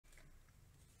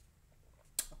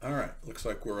All right, looks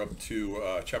like we're up to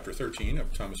chapter 13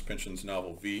 of Thomas Pynchon's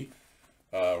novel V.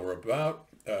 We're about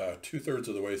 2/3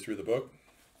 of the way through the book,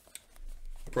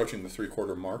 approaching the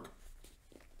 3/4 mark.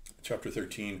 Chapter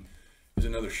 13 is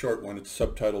another short one. It's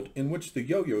subtitled, "In which the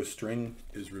yo-yo string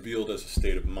is revealed as a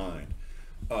state of mind."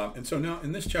 And so now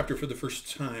in this chapter for the first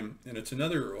time, and it's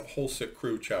another whole sick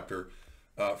crew chapter,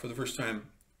 for the first time,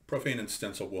 Profane and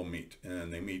Stencil will meet.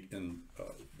 And they meet in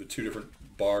the two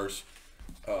different bars,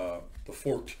 the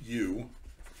Forked U,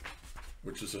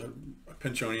 which is a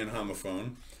Pynchonian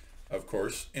homophone, of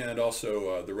course, and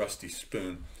also the Rusty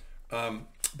Spoon.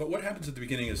 But what happens at the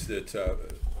beginning is that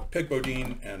Peg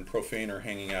Bodine and Profane are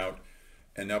hanging out,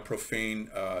 and now Profane,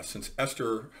 since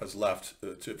Esther has left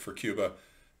for Cuba,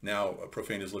 now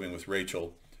Profane is living with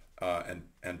Rachel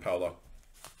and Paula.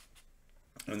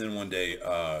 And then one day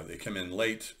they come in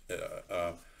late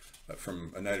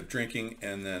from a night of drinking,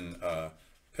 and then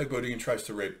Peg Bodine tries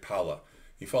to rape Paula.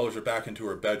 He follows her back into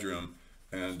her bedroom,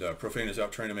 and Profane is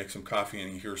out trying to make some coffee, and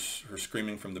he hears her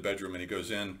screaming from the bedroom, and he goes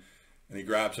in and he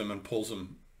grabs him and pulls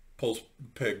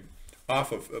Peg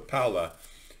off of Paula,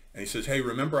 and he says, "Hey,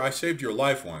 remember I saved your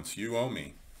life once, you owe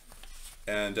me."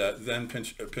 And then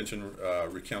Pynchon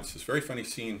recounts this very funny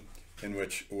scene in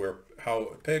which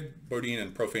how Peg Bodine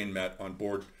and Profane met on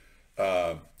board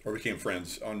or became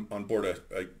friends on board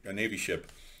a Navy ship,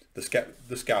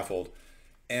 the Scaffold.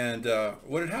 And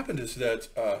what had happened is that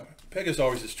Peg is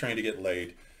always just trying to get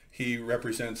laid. He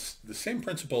represents the same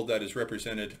principle that is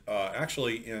represented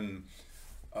actually in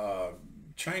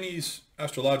Chinese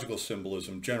astrological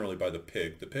symbolism, generally by the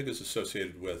pig. The pig is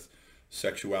associated with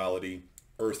sexuality,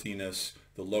 earthiness,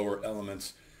 the lower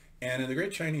elements. And in the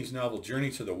great Chinese novel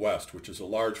Journey to the West, which is a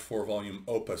large 4-volume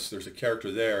opus, there's a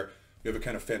character there. We have a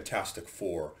kind of Fantastic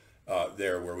Four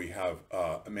there, where we have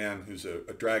a man who's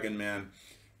a dragon man.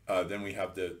 Then we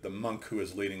have the monk who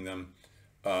is leading them.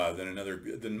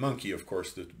 The monkey, of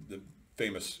course, the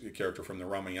famous character from the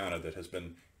Ramayana that has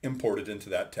been imported into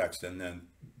that text, and then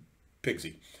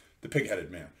Pigsy, the pig-headed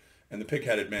man. And the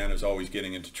pig-headed man is always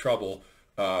getting into trouble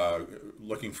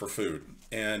looking for food.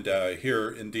 And here,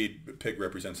 indeed, pig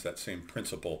represents that same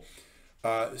principle.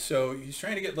 So he's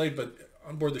trying to get laid, but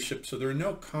on board the ship, so there are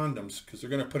no condoms because they're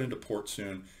going to put into port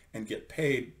soon and get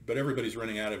paid, but everybody's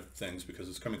running out of things because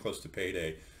it's coming close to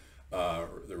payday.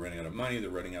 They're running out of money, they're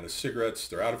running out of cigarettes,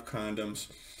 they're out of condoms.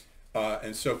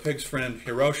 And so Pig's friend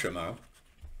Hiroshima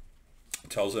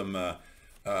tells him,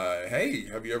 "Hey,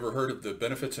 have you ever heard of the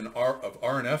benefits of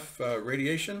RNF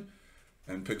radiation?"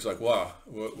 And Pig's like, "Wow,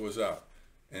 what was that?"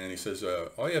 And he says,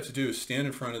 "All you have to do is stand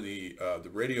in front of the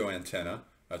radio antenna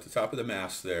at the top of the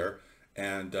mast there,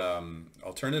 and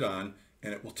I'll turn it on,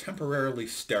 and it will temporarily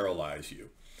sterilize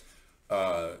you."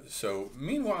 So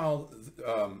meanwhile,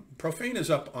 Profane is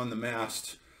up on the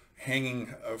mast,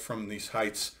 hanging from these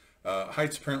heights.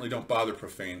 Heights apparently don't bother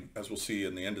Profane, as we'll see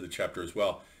in the end of the chapter as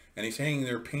well. And he's hanging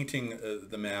there painting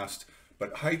the mast,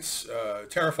 but heights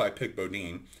terrify Peg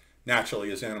Bodine,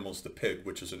 naturally, as animals the pig,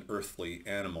 which is an earthly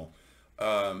animal.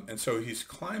 And so he's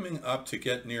climbing up to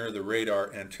get near the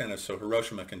radar antenna so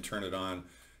Hiroshima can turn it on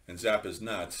and zap his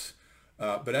nuts.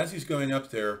 But as he's going up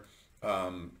there,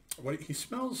 he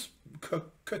smells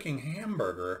cooking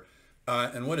hamburger,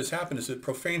 and what has happened is that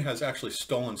Profane has actually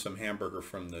stolen some hamburger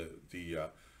from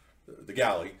the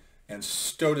galley and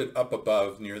stowed it up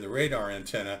above near the radar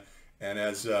antenna. And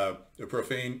as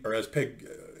Peg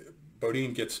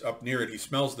Bodine gets up near it, he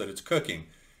smells that it's cooking,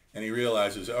 and he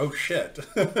realizes, oh shit,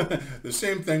 the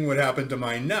same thing would happen to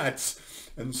my nuts.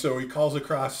 And so he calls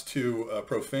across to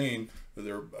Profane,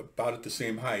 they're about at the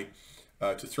same height,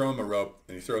 to throw him a rope,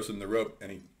 and he throws him the rope,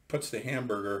 and he puts the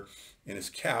hamburger in his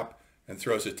cap and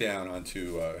throws it down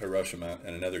onto Hiroshima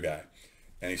and another guy.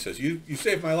 And he says, you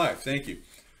saved my life, thank you.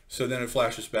 So then it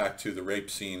flashes back to the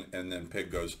rape scene, and then Pig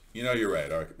goes, "You know, you're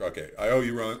right. Okay, I owe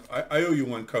you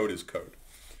one code is code."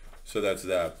 So that's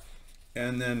that.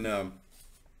 And then,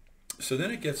 so then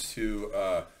it gets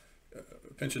to,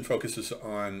 Pynchon focuses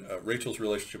on Rachel's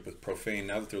relationship with Profane.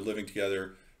 Now that they're living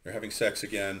together, they're having sex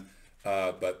again,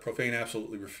 but Profane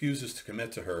absolutely refuses to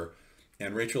commit to her,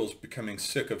 and Rachel is becoming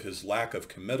sick of his lack of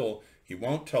committal. He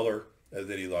won't tell her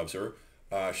that he loves her.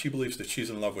 She believes that she's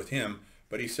in love with him,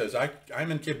 but he says, I'm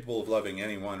incapable of loving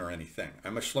anyone or anything.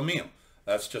 I'm a schlemiel.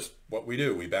 That's just what we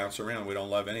do. We bounce around. We don't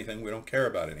love anything. We don't care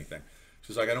about anything.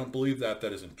 She's like, I don't believe that.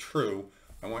 That isn't true.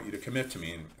 I want you to commit to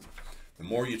me. And the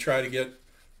more you try to get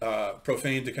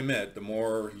Profane to commit, the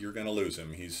more you're going to lose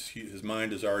him. His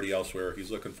mind is already elsewhere.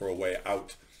 He's looking for a way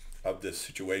out of this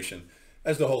situation,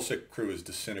 as the whole sick crew is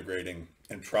disintegrating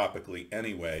entropically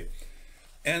anyway.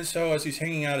 And so as he's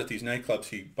hanging out at these nightclubs,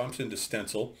 he bumps into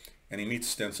Stencil, and he meets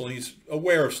Stencil. He's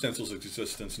aware of Stencil's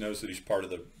existence, knows that he's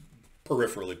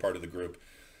peripherally part of the group.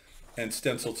 And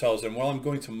Stencil tells him, well, I'm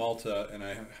going to Malta and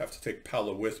I have to take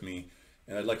Paula with me,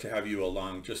 and I'd like to have you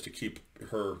along just to keep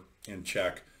her in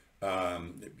check.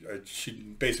 She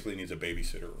basically needs a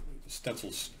babysitter.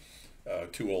 Stencil's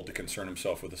too old to concern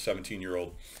himself with a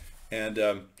 17-year-old. And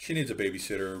she needs a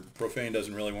babysitter. Profane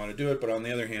doesn't really want to do it, but on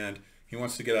the other hand, he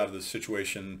wants to get out of the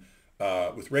situation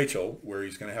with Rachel, where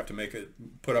he's going to have to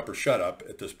put up or shut up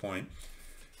at this point.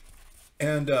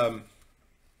 And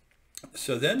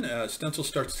so then Stencil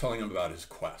starts telling him about his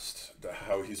quest,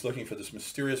 how he's looking for this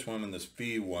mysterious woman, this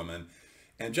V woman.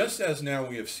 And just as now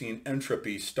we have seen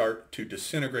entropy start to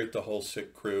disintegrate the whole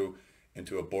sick crew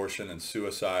into abortion and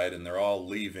suicide, and they're all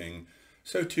leaving,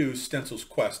 so too Stencil's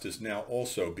quest is now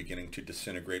also beginning to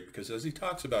disintegrate, because as he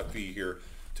talks about V here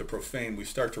to Profane, we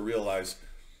start to realize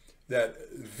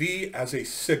that V as a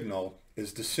signal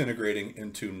is disintegrating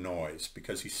into noise,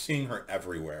 because he's seeing her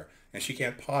everywhere, and she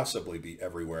can't possibly be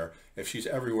everywhere. If she's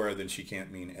everywhere, then she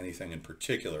can't mean anything in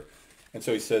particular. And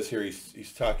so he says here,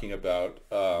 he's talking about,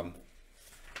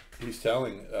 he's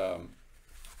telling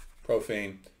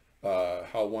Profane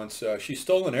how once she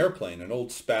stole an airplane, an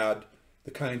old Spad,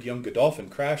 the kind young Godolphin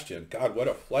crashed in. God, what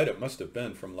a flight it must have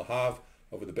been from Le Havre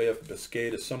over the Bay of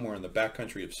Biscay to somewhere in the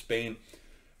backcountry of Spain.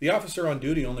 The officer on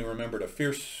duty only remembered a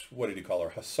fierce, what did he call her,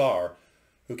 hussar,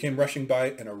 who came rushing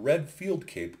by in a red field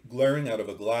cape glaring out of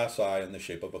a glass eye in the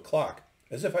shape of a clock,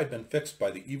 as if I'd been fixed by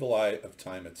the evil eye of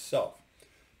time itself.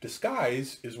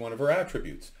 Disguise is one of her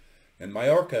attributes. In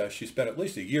Majorca, she spent at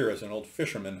least a year as an old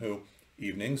fisherman who,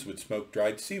 evenings, would smoke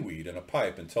dried seaweed in a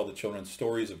pipe and tell the children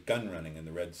stories of gun running in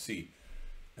the Red Sea.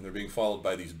 And they're being followed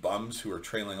by these bums who are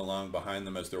trailing along behind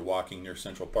them as they're walking near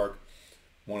Central Park.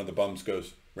 One of the bums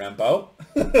goes, Rambo?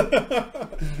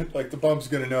 Like the bum's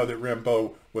going to know that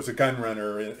Rambo was a gun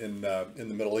runner in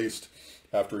the Middle East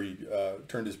after he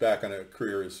turned his back on a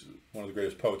career as one of the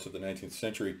greatest poets of the 19th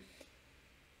century.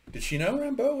 Did she know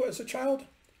Rambo as a child?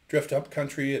 Drift up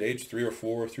country at age 3 or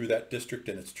 4 through that district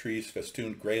and its trees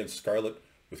festooned gray and scarlet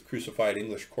with crucified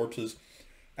English corpses,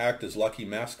 act as lucky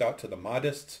mascot to the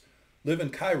Mahdists, live in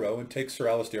Cairo and take Sir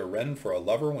Alistair Wren for a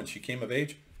lover when she came of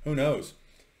age? Who knows?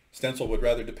 Stencil would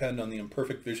rather depend on the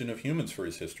imperfect vision of humans for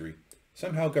his history.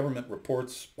 Somehow government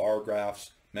reports, bar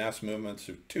graphs, mass movements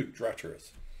are too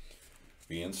treacherous.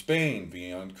 V in Spain,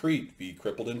 V on Crete, V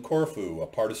crippled in Corfu, a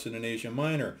partisan in Asia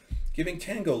Minor, giving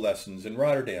tango lessons in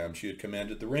Rotterdam. She had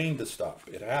commanded the rain to stop.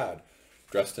 It had.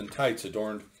 Dressed in tights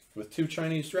adorned with 2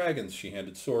 Chinese dragons, she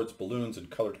handed swords, balloons, and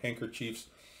colored handkerchiefs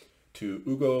to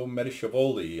Ugo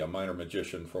Medicevoli, a minor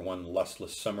magician, for one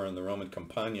lustless summer in the Roman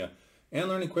Campagna, and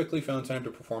learning quickly found time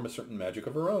to perform a certain magic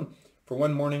of her own. For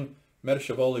one morning,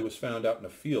 Medicevoli was found out in a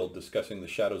field discussing the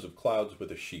shadows of clouds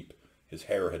with a sheep. His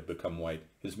hair had become white,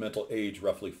 his mental age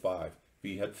roughly 5.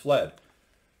 V had fled.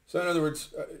 So in other words,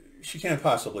 she can't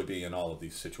possibly be in all of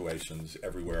these situations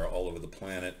everywhere, all over the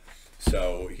planet.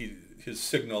 So his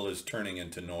signal is turning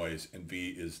into noise, and V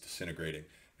is disintegrating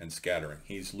and scattering.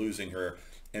 He's losing her.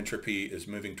 Entropy is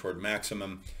moving toward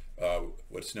maximum,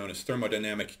 what's known as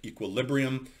thermodynamic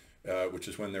equilibrium, which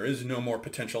is when there is no more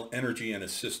potential energy in a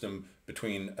system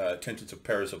between tensions of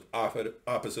pairs of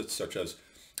opposites, such as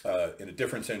in a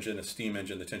difference engine, a steam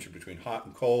engine, the tension between hot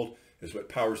and cold is what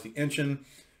powers the engine.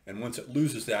 And once it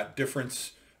loses that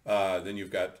difference, then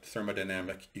you've got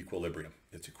thermodynamic equilibrium.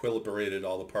 It's equilibrated,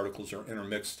 all the particles are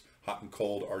intermixed, hot and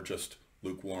cold are just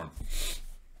lukewarm.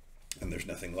 And there's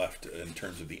nothing left in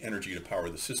terms of the energy to power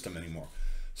the system anymore.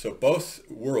 So both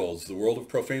worlds, the world of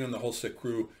Profane and the whole sick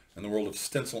crew, and the world of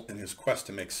Stencil in his quest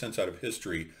to make sense out of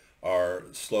history, are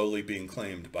slowly being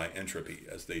claimed by entropy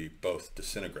as they both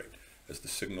disintegrate, as the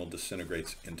signal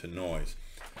disintegrates into noise.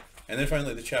 And then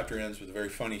finally the chapter ends with a very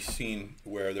funny scene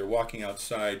where they're walking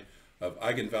outside of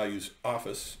Eigenvalue's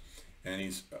office, and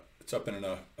it's up in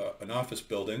an office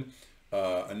building,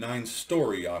 a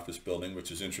 9-story office building,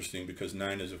 which is interesting because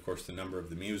 9 is of course the number of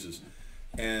the muses.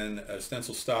 And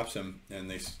Stencil stops him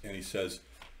and he says,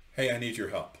 hey, I need your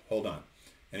help, hold on.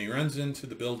 And he runs into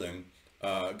the building,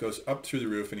 goes up through the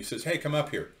roof, and he says, hey, come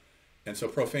up here. And so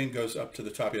Profane goes up to the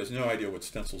top. He has no idea what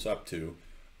Stencil's up to.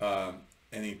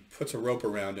 And he puts a rope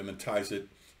around him and ties it.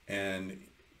 And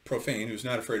Profane, who's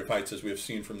not afraid of heights, as we have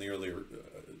seen from the earlier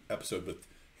episode with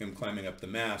him climbing up the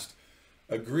mast,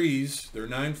 agrees, there are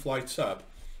 9 flights up,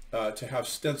 to have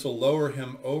Stencil lower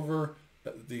him over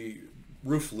the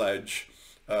roof ledge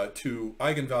to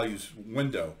Eigenvalue's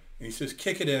window. And he says,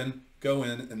 kick it in, go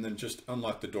in, and then just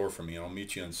unlock the door for me, and I'll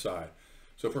meet you inside.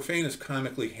 So Profane is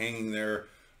comically hanging there,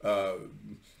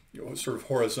 sort of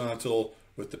horizontal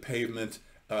with the pavement,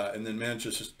 and then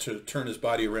manages to turn his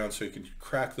body around so he can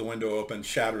crack the window open,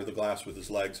 shatter the glass with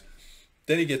his legs.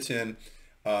 Then he gets in,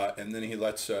 and then he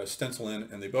lets Stencil in,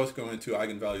 and they both go into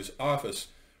Eigenvalue's office,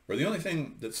 where the only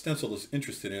thing that Stencil is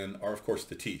interested in are, of course,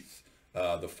 the teeth,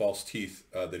 the false teeth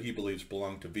that he believes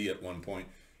belonged to V at one point,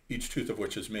 each tooth of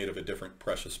which is made of a different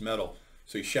precious metal.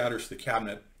 So he shatters the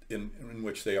cabinet in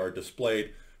which they are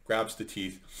displayed, grabs the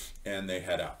teeth, and they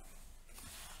head out.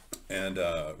 And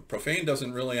Profane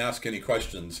doesn't really ask any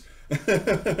questions.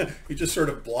 He just sort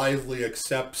of blithely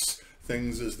accepts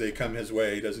things as they come his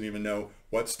way. He doesn't even know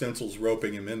what Stencil's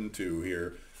roping him into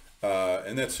here.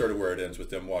 And that's sort of where it ends, with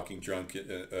them walking drunk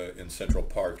in Central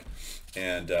Park,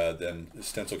 and then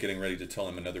Stencil getting ready to tell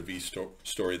him another V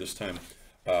story, this time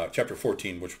chapter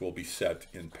 14, which will be set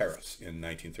in Paris in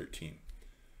 1913,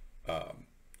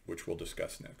 which we'll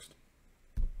discuss next.